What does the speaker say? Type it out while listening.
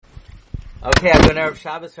Okay, I'm going to Erev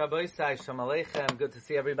Shabbos, Rabbi Yisai, Shalom Aleichem. Good to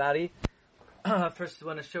see everybody. First, I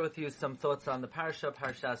want to share with you some thoughts on the parasha,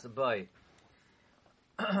 Parshas Boy.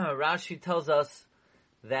 Rashi tells us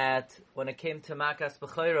that when it came to Makas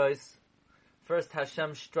B'chayros, first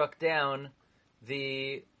Hashem struck down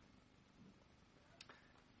the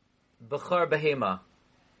Bechor Behema.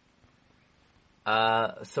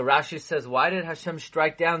 So Rashi says, why did Hashem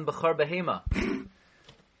strike down Bechor Behema?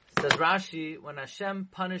 Says Rashi, when Hashem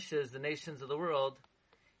punishes the nations of the world,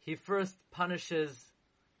 He first punishes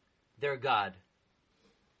their God.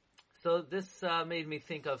 So this made me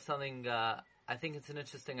think of something, I think it's an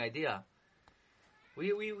interesting idea.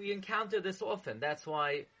 We encounter this often. That's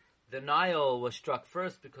why the Nile was struck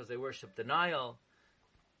first, because they worshipped the Nile.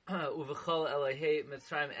 Uvechol Elahei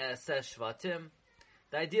Mitzrayim E'aseh Shvatim.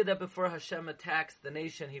 The idea that before Hashem attacks the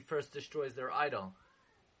nation, He first destroys their idol.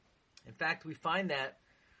 In fact, we find that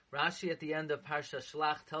Rashi at the end of Parsha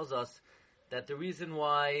Shlach tells us that the reason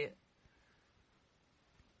why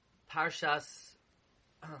Tzitzis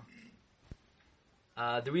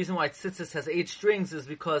has 8 strings is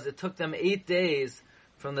because it took them 8 days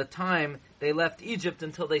from the time they left Egypt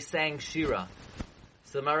until they sang Shira.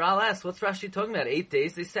 So Maral asks, what's Rashi talking about? 8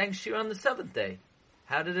 days? They sang Shira on the 7th day.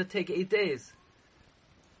 How did it take 8 days?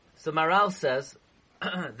 So Maral says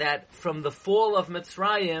that from the fall of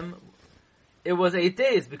Mitzrayim, it was 8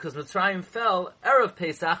 days, because Mitzrayim fell Erev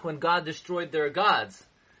Pesach when God destroyed their gods.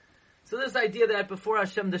 So this idea that before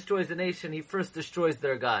Hashem destroys the nation, He first destroys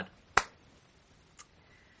their God.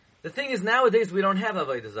 The thing is, nowadays we don't have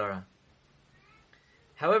Avodah Zarah.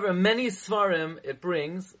 However, many Svarim it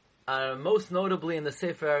brings, most notably in the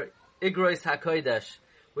Sefer Igrois HaKodesh,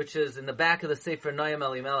 which is in the back of the Sefer Noam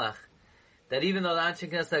Elimelech, that even though the Anshe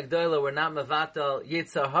Knesset Agdola were not Mevatel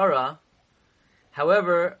Yetzer Hara,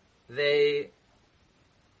 however, they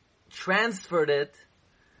transferred it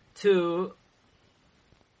to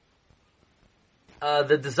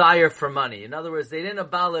the desire for money. In other words, they didn't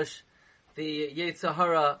abolish the Yetzer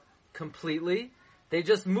Hara completely. They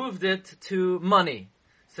just moved it to money.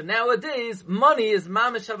 So nowadays, money is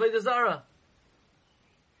mamish avodah zarah.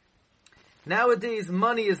 Nowadays,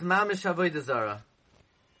 money is mamish avodah zarah.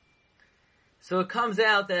 So it comes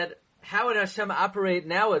out that how would Hashem operate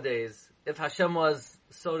nowadays if Hashem was,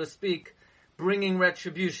 so to speak, bringing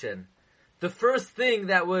retribution? The first thing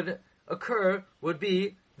that would occur would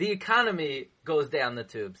be the economy goes down the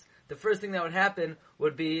tubes. The first thing that would happen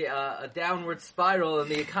would be a downward spiral in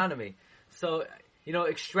the economy. So,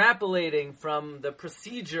 extrapolating from the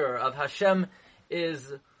procedure of Hashem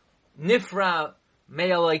is nifra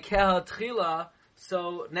me'aleikeha tchila.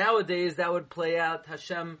 So nowadays that would play out.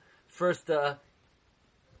 Hashem first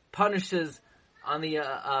punishes on the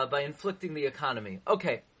by inflicting the economy.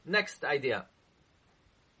 Okay, next idea.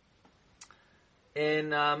 In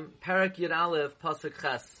Parak Yud Aleph, Pasuk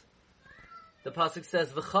Ches, the Pasuk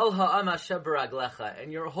says, V'chol ha'am asher b'raglecha,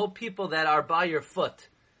 and your whole people that are by your foot.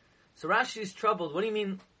 So Rashi is troubled. What do you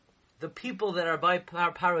mean, the people that are by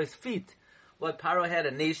Paro's feet? What, Paro had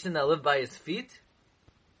a nation that lived by his feet?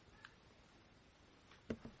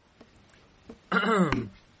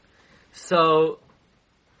 So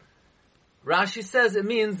Rashi says it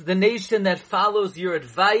means the nation that follows your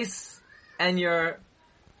advice and your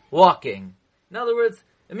walking. In other words,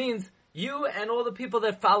 it means you and all the people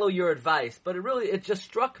that follow your advice. But it just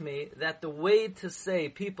struck me that the way to say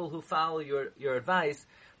people who follow your advice,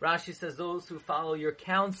 Rashi says those who follow your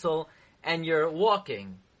counsel and your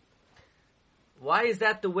walking. Why is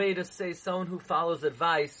that the way to say someone who follows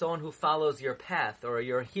advice, someone who follows your path or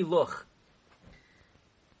your hiluch?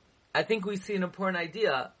 I think we see an important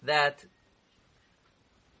idea that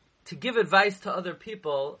to give advice to other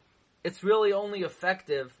people, it's really only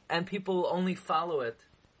effective and people will only follow it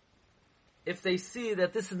if they see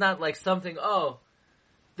that this is not like something,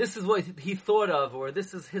 this is what he thought of, or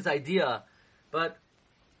this is his idea, but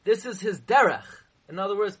this is his derech. In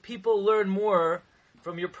other words, people learn more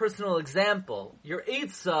from your personal example. Your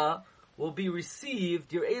eitzah will be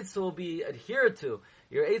received, your eitzah will be adhered to,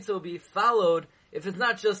 your eitzah will be followed. If it's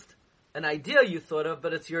not just an idea you thought of,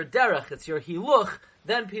 but it's your derech, it's your hiluch,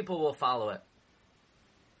 then people will follow it.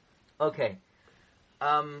 Okay.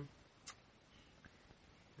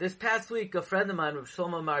 This past week, a friend of mine, Rav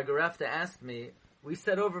Shlomo Margarefta, asked me, we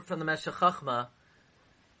said over from the Meshech Chochmah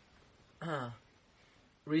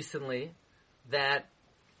recently, that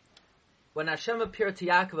when Hashem appeared to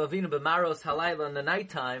Yaakov Avinu b'maros halayla in the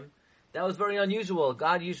nighttime, that was very unusual.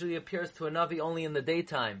 God usually appears to a Navi only in the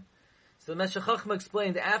daytime. So the Meshech Chochmah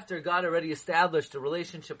explained, after God already established a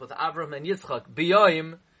relationship with Avram and Yitzchak,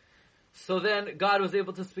 B'yoim, so then God was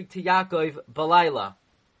able to speak to Yaakov Balayla.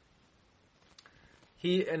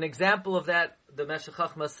 An example of that, the Meshech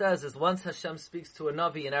Chochmah says, is once Hashem speaks to a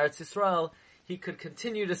Navi in Eretz Yisrael, he could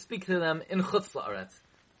continue to speak to them in Chutz La'aretz.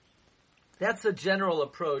 That's a general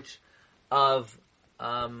approach of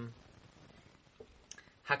HaKadosh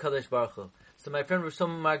Baruch Hu. So my friend Rosh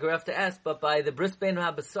Margarefta asked, but by the Bris Bein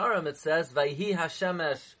HaBasarim it says, Vayhi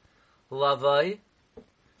Hashemesh Lavai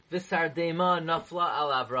V'sardema Nafla Al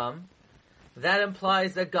Avram. That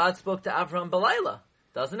implies that God spoke to Avram Balayla,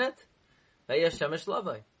 doesn't it? Vayhi Hashemesh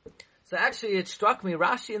Lavai. So actually it struck me,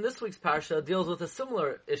 Rashi in this week's parsha deals with a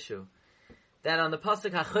similar issue. That on the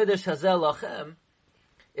pasuk HaChodesh Hazel Lachem,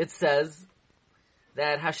 it says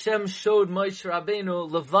that Hashem showed Moshe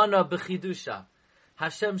Rabbeinu Levana B'chidusha.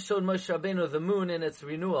 Hashem showed Moshe Rabbeinu the moon in its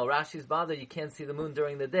renewal. Rashi's bothered you can't see the moon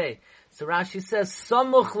during the day. So Rashi says,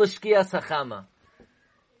 Samuch l'shkias hachama.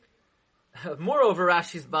 Moreover,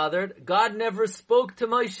 Rashi's bothered, God never spoke to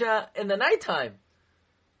Moshe in the nighttime.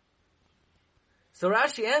 So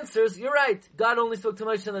Rashi answers, you're right, God only spoke to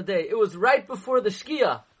Moshe in the day. It was right before the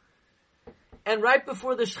Shkia. And right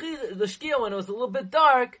before the Shkia, when it was a little bit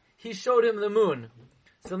dark, he showed him the moon.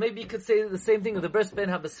 So maybe you could say the same thing with the Bris Bein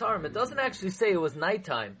HaBasarim. It doesn't actually say it was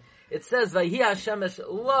nighttime. It says, Vayhi Hashemesh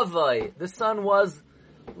Lavai. The sun was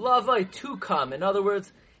Lavai, to come. In other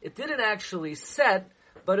words, it didn't actually set,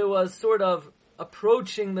 but it was sort of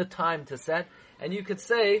approaching the time to set. And you could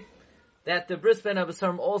say that the Bris Bein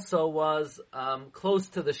HaBasarim also was close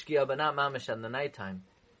to the Shkia, but not Mamish in the nighttime.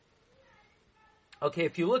 Okay,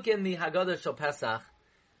 if you look in the Haggadah Shel Pesach,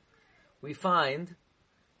 we find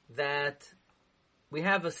that we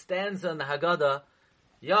have a stanza in the Haggadah,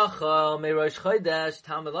 Yachal me Rosh Chodesh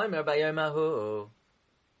Talmud Lomer B'Yom Hahu.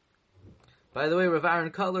 By the way, Rav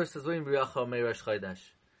Aaron Kotler says, Yachal me Rosh Chodesh.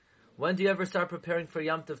 When do you ever start preparing for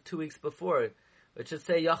Yom Tov 2 weeks before? It should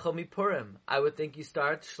say Yachal mi Purim. I would think you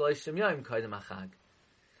start Shloshim Yom Kodem HaChag.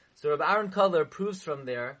 So Rav Aaron Kotler proves from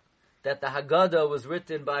there that the Haggadah was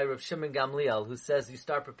written by Rav Shimon Gamliel, who says you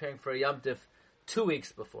start preparing for a Yom Tov 2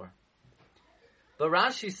 weeks before. But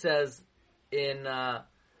Rashi says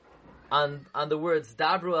on the words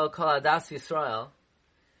Dabru El Kol Adas Yisrael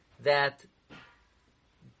that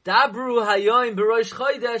Dabru Hayoim B'Rosh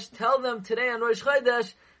Chodesh, tell them today on Rosh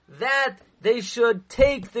Chodesh that they should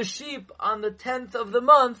take the sheep on the 10th of the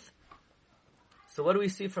month. So what do we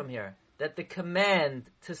see from here? That the command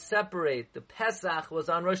to separate the Pesach was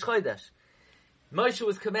on Rosh Chodesh. Moshe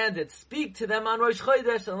was commanded, speak to them on Rosh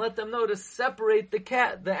Chodesh and let them know to separate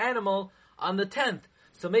the animal on the 10th.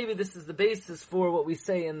 So maybe this is the basis for what we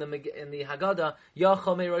say in the Haggadah,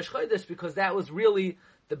 Yachal me Rosh Chodesh, because that was really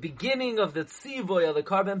the beginning of the Tzivoy, of the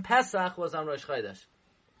Karban Pesach, was on Rosh Chodesh.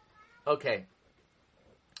 Okay.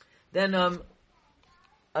 Then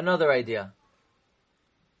another idea.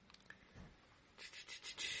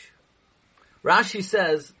 Rashi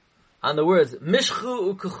says on the words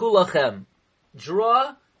Mishchu u'kechu lachem,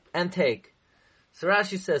 draw and take. So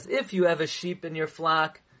Rashi says, if you have a sheep in your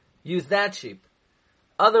flock, use that sheep.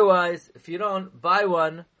 Otherwise, if you don't, buy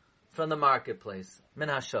one from the marketplace. Min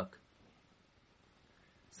hashuk.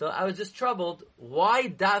 So I was just troubled. Why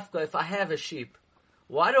dafka if I have a sheep?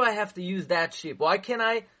 Why do I have to use that sheep? Why can't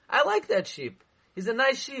I like that sheep. He's a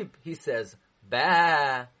nice sheep, he says.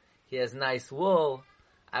 Bah, he has nice wool.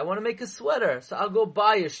 I want to make a sweater, so I'll go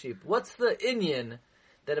buy a sheep. What's the inyan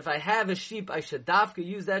that if I have a sheep, I should dafka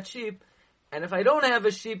use that sheep, and if I don't have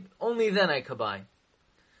a sheep, only then I could buy.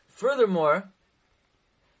 Furthermore,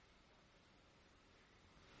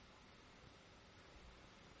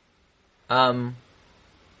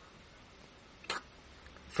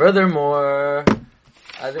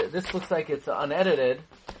 this looks like it's unedited.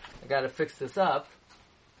 I gotta fix this up.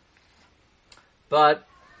 But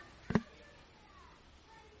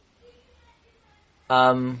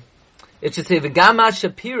it should say V'gama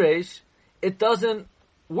Shapiresh. It doesn't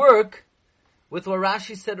work with what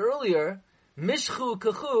Rashi said earlier. Mishchu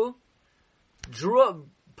kachu,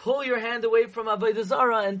 pull your hand away from Avodah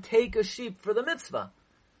Zarah and take a sheep for the mitzvah.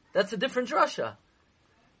 That's a different drasha.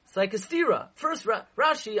 It's like a stira. First,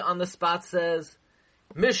 Rashi on the spot says,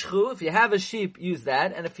 Mishchu, if you have a sheep, use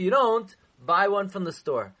that, and if you don't, buy one from the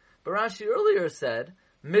store. But Rashi earlier said,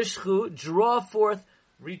 Mishchu, draw forth,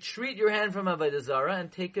 retreat your hand from Avodah Zarah,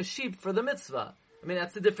 and take a sheep for the mitzvah. I mean,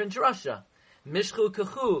 that's a different drasha. Mishchu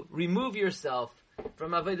kachu, remove yourself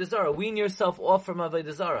from Avodah Zarah, wean yourself off from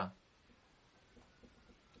Avodah Zarah.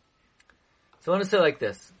 So I want to say like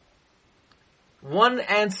this. One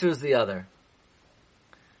answers the other.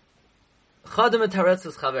 Chadam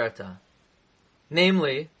etaretzes chaverta.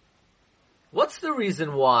 Namely, what's the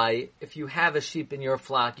reason why, if you have a sheep in your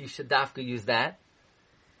flock, you should dafka use that?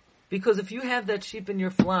 Because if you have that sheep in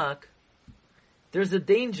your flock, there's a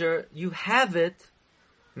danger you have it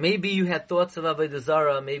Maybe you had thoughts of Avodah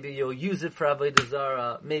Zarah. Maybe you'll use it for Avodah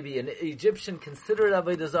Zarah. Maybe an Egyptian considered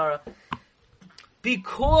Avodah Zarah.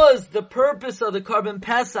 Because the purpose of the Korban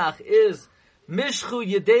Pesach is Mishchu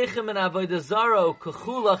Yedechem and Avodah Zarah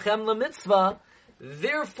Kechu Lachem LaMitzvah,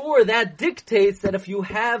 therefore that dictates that if you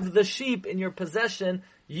have the sheep in your possession,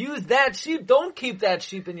 use that sheep. Don't keep that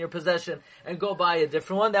sheep in your possession and go buy a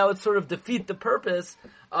different one. That would sort of defeat the purpose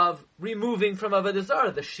of removing from Avodah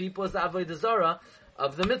Zarah. The sheep was the Avodah Zarah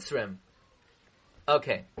of the Mitzrim.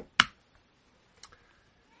 Okay.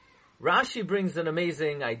 Rashi brings an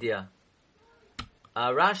amazing idea.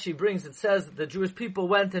 It says the Jewish people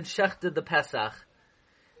went and shechted the Pesach.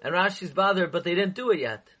 And Rashi's bothered, but they didn't do it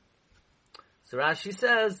yet. So Rashi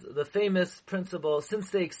says, the famous principle, since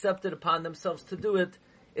they accepted upon themselves to do it,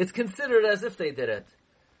 it's considered as if they did it.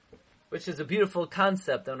 Which is a beautiful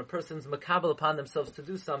concept. When a person's makabel upon themselves to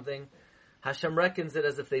do something, Hashem reckons it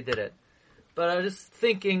as if they did it. But I was just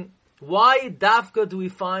thinking, why dafka do we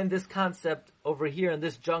find this concept over here in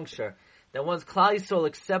this juncture? That once Klal Yisrael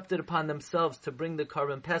accepted upon themselves to bring the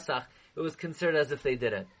Korban Pesach, it was considered as if they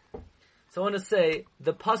did it. So I want to say,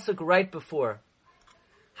 the pasuk right before,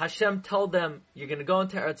 Hashem told them, you're going to go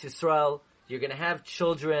into Eretz Yisrael, you're going to have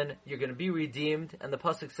children, you're going to be redeemed, and the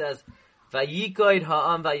pasuk says, Vayikoid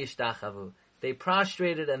ha'am vayishtachavu. They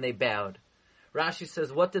prostrated and they bowed. Rashi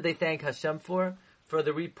says, what did they thank Hashem for? For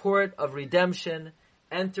the report of redemption,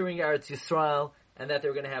 entering Eretz Yisrael, and that they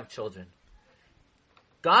were going to have children.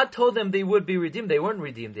 God told them they would be redeemed. They weren't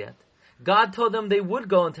redeemed yet. God told them they would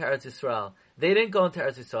go into Eretz Yisrael. They didn't go into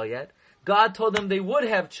Eretz Yisrael yet. God told them they would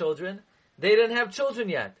have children. They didn't have children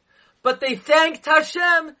yet. But they thanked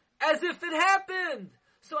Hashem as if it happened.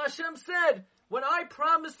 So Hashem said, when I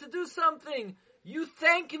promise to do something, you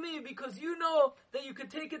thank me because you know that you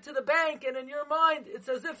could take it to the bank and in your mind it's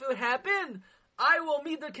as if it happened. I will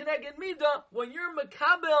meet the Keneged Midah. When you're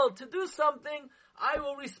makabel to do something, I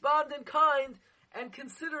will respond in kind and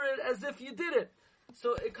consider it as if you did it.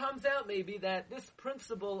 So it comes out maybe that this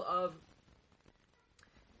principle of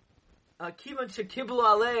Kivan shekiblu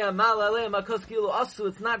aleya mal aleya makos kilu asu,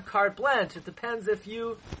 it's not carte blanche. It depends if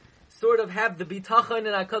you sort of have the bitachon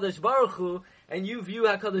in HaKadosh Baruch Hu and you view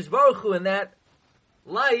HaKadosh Baruch Hu in that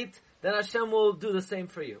light, then Hashem will do the same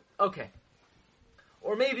for you. Okay.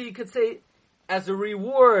 Or maybe you could say, as a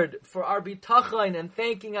reward for our bitachon and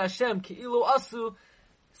thanking Hashem, ki'ilu asu,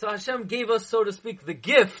 so Hashem gave us, so to speak, the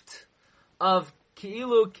gift of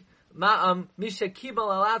ki'ilu ma'am misha kibal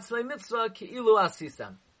alatzmei mitzvah ki'ilu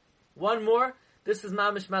asisam. One more. This is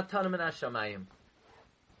mamish matanim and hashamayim.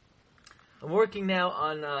 I'm working now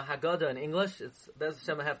on Haggadah in English. It's Bez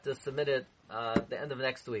Hashem, I have to submit it at the end of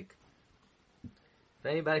next week. If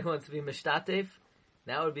anybody wants to be mishtatev,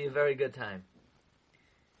 now would be a very good time.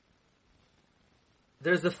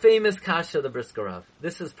 There's a famous kasha of the Brisker Rav.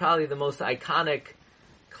 This is probably the most iconic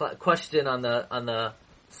question on the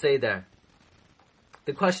Seder.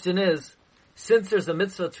 The question is, since there's a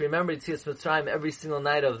mitzvah to remember Yetzias Mitzrayim every single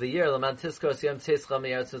night of the year, L'man tizkor yom tzeischa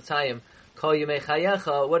me'eretz Mitzrayim kol yemei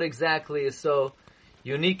chayecha, what exactly is so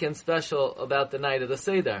unique and special about the night of the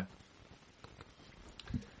Seder?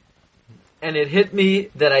 And it hit me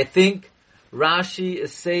that I think Rashi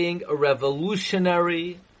is saying a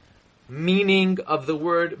revolutionary meaning of the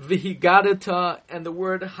word vihigadata and the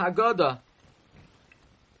word Haggadah.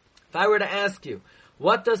 If I were to ask you,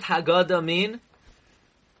 what does Haggadah mean?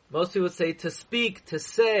 Most people would say to speak, to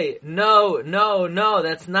say. No,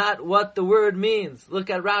 that's not what the word means. Look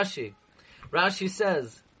at Rashi. Rashi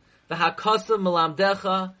says, V'hakosam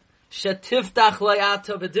melamdecha shetiftach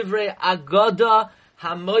layata v'divrei Agada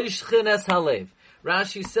hamoishchin es halev.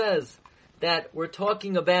 Rashi says that we're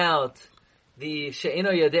talking about the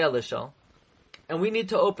she'eno yadeh lishal, and we need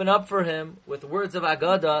to open up for him with words of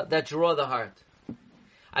Agada that draw the heart.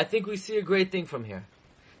 I think we see a great thing from here.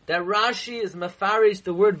 That Rashi is mafarish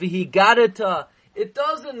the word vihigadata. It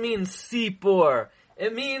doesn't mean sipor.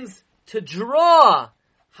 It means to draw.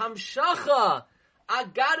 Hamshacha.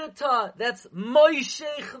 Agadata. That's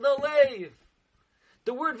moishech the leiv.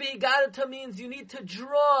 The word vihigadata means you need to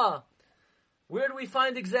draw. Where do we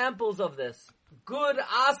find examples of this? Good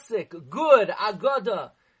asik. Good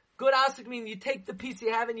agada. Good asik means you take the piece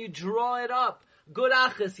you have and you draw it up. Good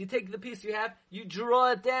achis. You take the piece you have, you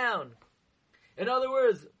draw it down. In other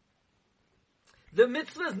words, the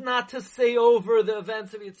mitzvah is not to say over the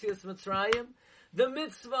events of Yetzias Mitzrayim. The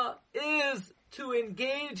mitzvah is to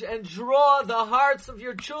engage and draw the hearts of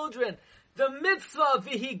your children. The mitzvah,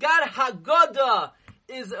 v'higad Haggadah,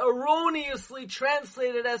 is erroneously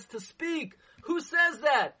translated as to speak. Who says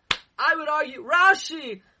that? I would argue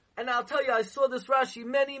Rashi. And I'll tell you, I saw this Rashi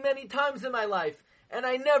many, many times in my life. and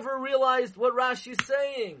I never realized what Rashi's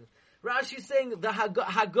saying. Rashi's saying the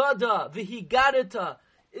Haggadah, the Higadata,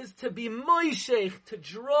 is to be moishech, to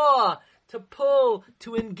draw, to pull,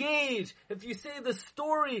 to engage. If you say the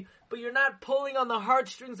story, but you're not pulling on the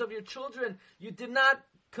heartstrings of your children, you did not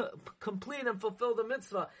complete and fulfill the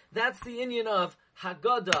mitzvah. That's the inyan of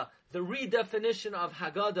Haggadah, the redefinition of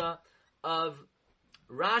Haggadah of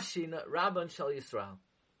Rashi, Rabban Shal Yisrael.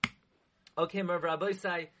 Okay, Merv Rabbi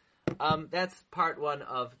Sai, that's part one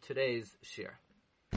of today's shir.